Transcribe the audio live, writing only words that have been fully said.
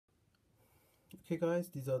Okay guys,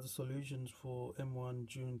 these are the solutions for M1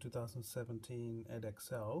 June 2017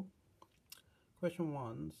 Edexcel. Question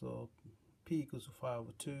 1, so P equals to 5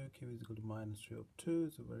 over 2, Q is equal to minus 3 over 2.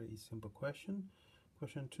 It's a very simple question.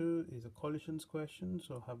 Question 2 is a collisions question,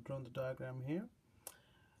 so I have drawn the diagram here.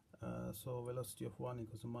 So velocity of 1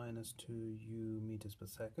 equals to minus 2u meters per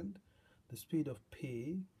second. The speed of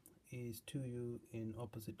P is 2u in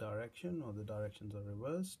opposite direction, or the directions are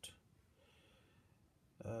reversed.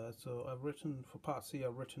 So I've written, for part C,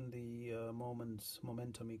 I've written the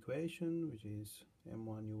momentum equation, which is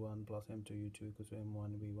m1u1 plus m2u2 equals to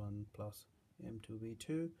m1v1 plus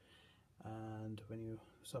m2v2. And when you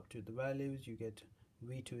substitute the values, you get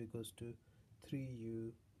v2 equals to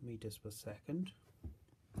 3u meters per second.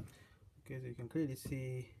 Okay, so you can clearly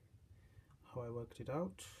see how I worked it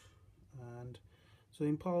out. And so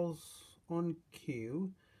impulse on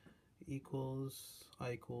Q equals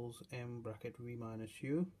I equals m bracket v minus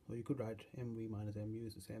u, or you could write mv minus mu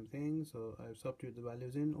is the same thing. So I've substituted the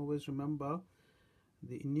values in. Always remember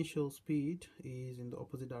the initial speed is in the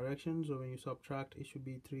opposite direction, so when you subtract, it should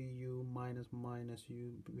be 3u minus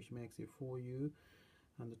u, which makes it 4u,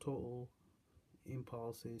 and the total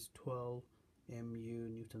impulse is 12 mu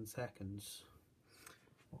Newton seconds.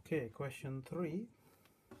 Okay, question 3.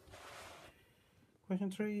 Question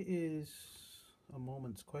 3 is a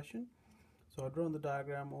moments question. So I've drawn the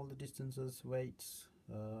diagram, all the distances, weights,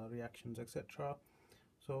 reactions, etc.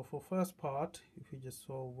 So for first part, if you just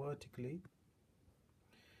solve vertically,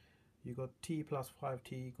 you got t plus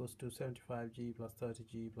 5t equals to 75g plus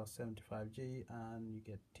 30g plus 75g, and you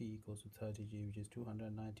get t equals to 30g, which is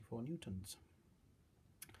 294 newtons.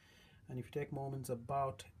 And if you take moments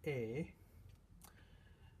about A,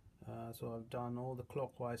 so I've done all the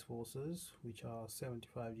clockwise forces, which are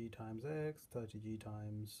 75g times x, 30g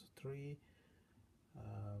times 3,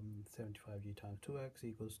 75g times 2x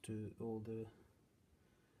equals to all the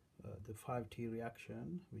 5t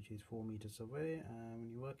reaction, which is 4 meters away. And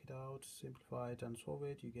when you work it out, simplify it and solve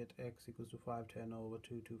it, you get x equals to 510 over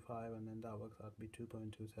 225, and then that works out to be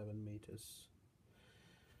 2.27 meters.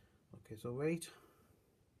 Okay, so weight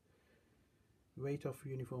of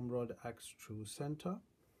uniform rod acts through center,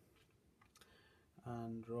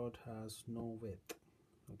 and rod has no width.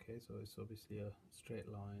 Okay, so it's obviously a straight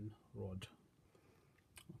line rod.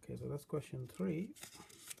 Okay, so that's question 3.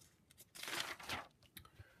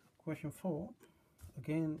 Question 4,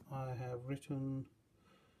 again I have written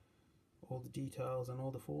all the details and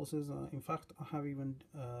all the forces. In fact, I have even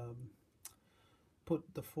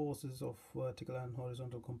put the forces of vertical and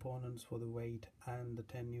horizontal components for the weight and the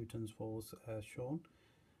 10 newtons force as shown.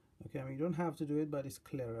 Okay, I mean, you don't have to do it, but it's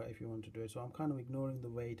clearer if you want to do it. So I'm kind of ignoring the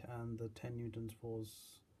weight and the 10 newtons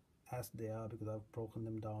force as they are, because I've broken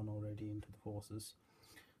them down already into the forces.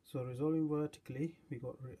 So resolving vertically, we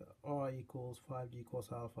got R equals 5g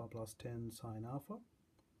cos alpha plus 10 sine alpha.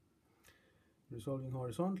 Resolving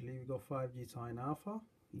horizontally, we got 5g sine alpha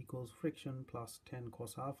equals friction plus 10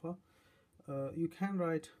 cos alpha. You can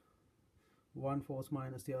write one force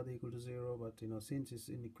minus the other equal to 0, but since it's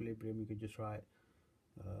in equilibrium, you could just write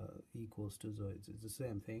equals to, so it's the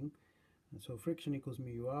same thing. And so friction equals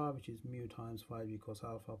mu r, which is mu times 5g cos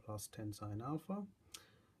alpha plus 10 sine alpha.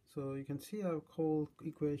 So you can see I've called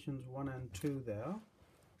equations 1 and 2 there,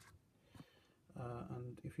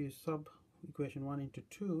 and if you sub equation 1 into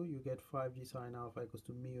 2, you get 5g sine alpha equals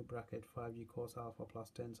to mu bracket 5g cos alpha plus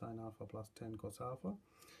 10 sine alpha plus 10 cos alpha.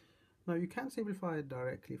 Now you can simplify it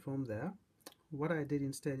directly from there. What I did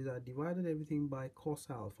instead is I divided everything by cos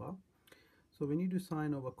alpha. So when you do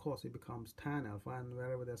sine over cos, it becomes tan alpha, and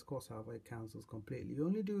wherever there's cos alpha, it cancels completely. You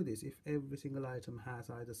only do this if every single item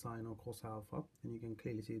has either sine or cos alpha, and you can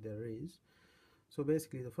clearly see there is. So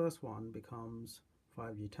basically the first one becomes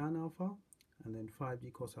 5g tan alpha, and then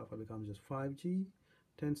 5g cos alpha becomes just 5g,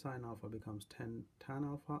 10 sine alpha becomes 10 tan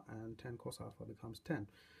alpha, and 10 cos alpha becomes 10. And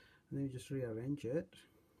then you just rearrange it.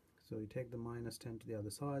 So you take the minus 10 to the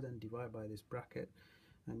other side and divide by this bracket,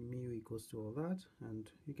 and mu equals to all that.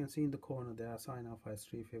 And you can see in the corner there, sine alpha is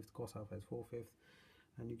 3/5, cos alpha is 4/5,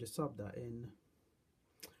 and you just sub that in.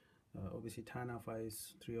 Obviously tan alpha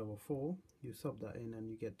is 3/4. You sub that in and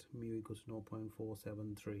you get mu equals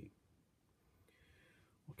 0.473.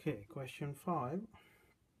 Okay, question 5.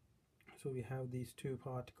 So we have these two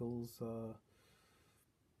particles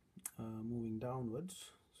moving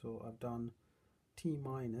downwards. So I've done t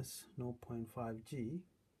minus 0.5g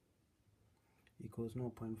equals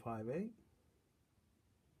 0.58,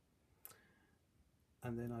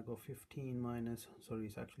 and then I got 15 minus, sorry,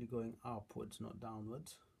 it's actually going upwards, not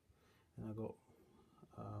downwards, and I got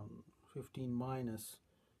 15 minus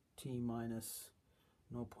t minus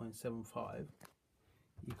 0.75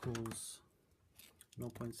 equals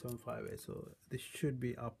 0.758, so this should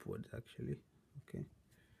be upwards actually. Okay,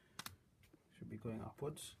 should be going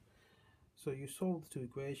upwards. So you solve the two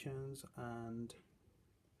equations and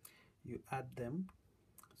you add them,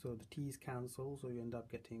 so the t's cancel, so you end up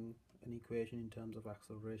getting an equation in terms of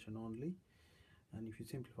acceleration only. And if you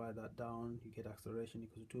simplify that down, you get acceleration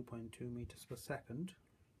equals to 2.2 meters per second.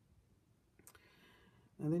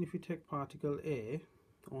 And then if you take particle A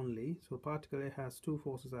only, so particle A has two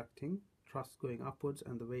forces acting, thrust going upwards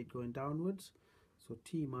and the weight going downwards. So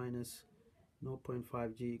T minus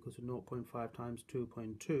 0.5 g equals to 0.5 times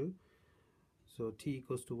 2.2. So T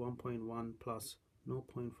equals to 1.1 plus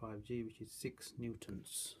 0.5 g, which is 6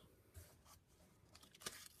 newtons.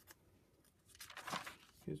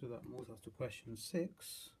 Okay, so that moves us to question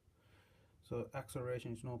 6. So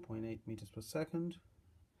acceleration is 0.8 meters per second,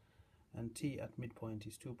 and t at midpoint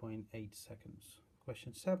is 2.8 seconds.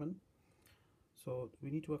 Question 7. So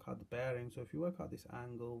we need to work out the bearing. So if you work out this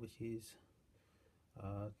angle, which is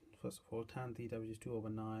first of all tan theta, which is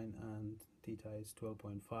 2/9, and theta is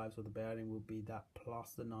 12.5, so the bearing will be that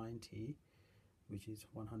plus the 90, which is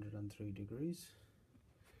 103 degrees.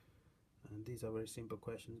 And these are very simple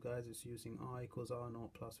questions, guys. It's using I equals R0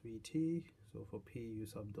 plus VT. So for P, you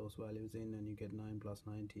sub those values in and you get 9 plus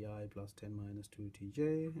 90I plus 10 minus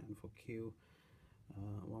 2TJ. And for Q,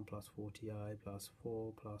 1 plus 40I plus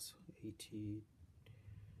 4 plus 80J.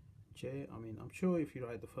 I mean, I'm sure if you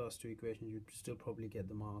write the first two equations, you'd still probably get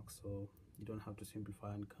the marks. So you don't have to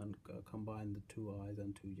simplify and combine the two I's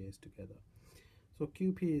and two J's together. So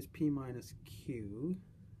QP is P minus Q.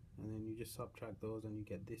 And then you just subtract those and you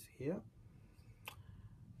get this here.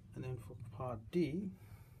 And then for part D,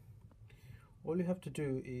 all you have to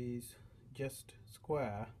do is just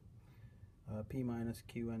square P minus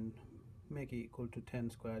Q and make it equal to 10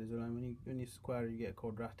 squared. So when you square it, you get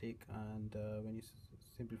quadratic, and when you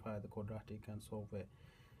simplify the quadratic and solve it,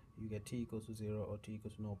 you get t equals to 0 or t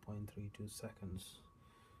equals to 0.32 seconds.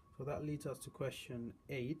 So that leads us to question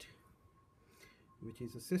 8, which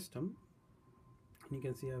is a system. You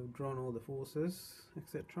can see I've drawn all the forces,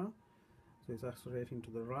 etc. So it's accelerating to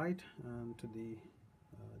the right and to the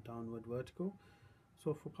downward vertical.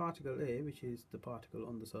 So for particle A, which is the particle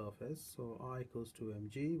on the surface, so I equals to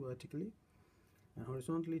mg vertically, and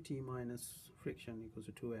horizontally t minus friction equals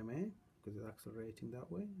to 2ma, because it's accelerating that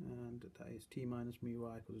way, and that is t minus mu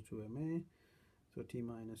r equals to 2ma. So t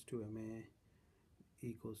minus 2ma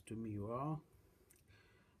equals to mu r.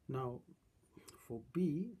 Now for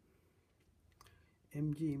B,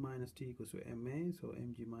 mg minus t equals to ma, so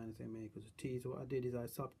mg minus ma equals to t. So what I did is I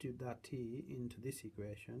substitute that t into this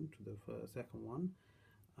equation, to the second one,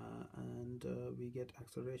 and we get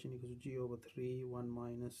acceleration equals to g over 3, 1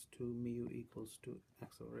 minus 2 mu equals to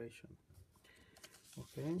acceleration.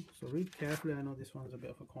 Okay, so read carefully. I know this one's a bit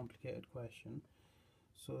of a complicated question.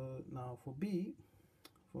 So now for B,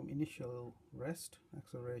 from initial rest,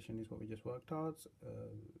 acceleration is what we just worked out,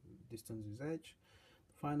 distance is h.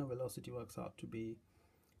 Final velocity works out to be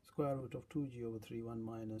square root of 2g over 3, 1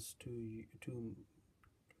 minus 2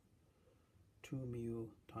 mu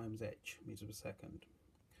times h meters per second.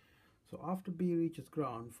 So after B reaches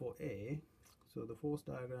ground for A, so the force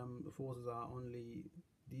diagram, the forces are only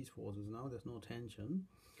these forces now, there's no tension.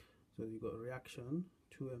 So you've got reaction,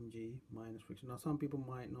 2mg minus friction. Now some people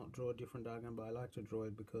might not draw a different diagram, but I like to draw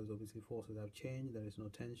it because obviously forces have changed, there is no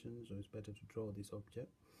tension, so it's better to draw this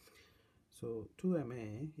object. So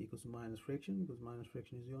 2ma equals to minus friction, because minus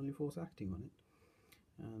friction is the only force acting on it.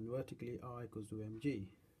 And vertically R equals to mg.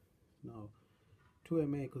 Now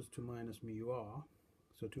 2ma equals to minus mu r,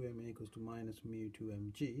 so 2ma equals to minus mu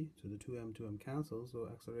 2mg, so the 2m cancels, so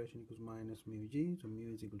acceleration equals minus mu g, so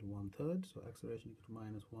mu is equal to 1/3, so acceleration equals to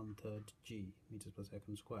minus 1/3 g meters per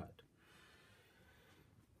second squared.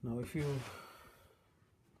 Now if you,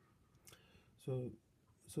 so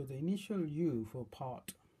the initial u for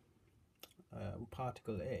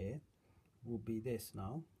particle A will be this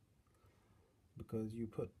now, because you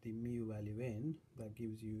put the mu value in, that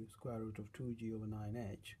gives you square root of 2g over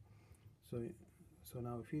 9h. So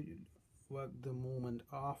now if you work the moment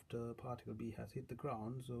after particle B has hit the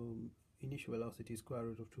ground, so initial velocity is square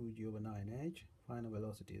root of 2g over 9h, final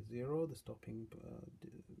velocity is 0, the stopping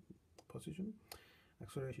position,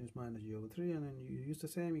 acceleration is minus g over 3, and then you use the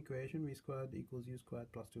same equation, v squared equals u squared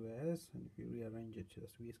plus 2as, and if you rearrange it,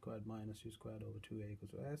 just v squared minus u squared over 2a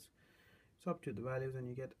equals to s. Substitute the values and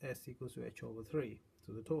you get s equals to h over 3.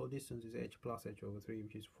 So the total distance is h plus h over 3,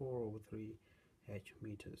 which is 4 over 3 h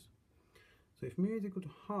meters. So if mu is equal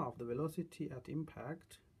to half, the velocity at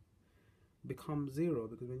impact becomes 0,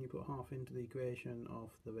 because when you put half into the equation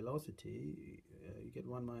of the velocity, you get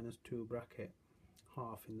 1 minus 2 bracket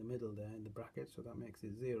half in the middle there in the bracket, so that makes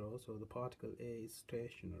it 0. So the particle A is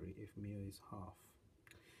stationary if mu is half.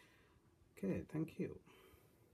 Okay, thank you.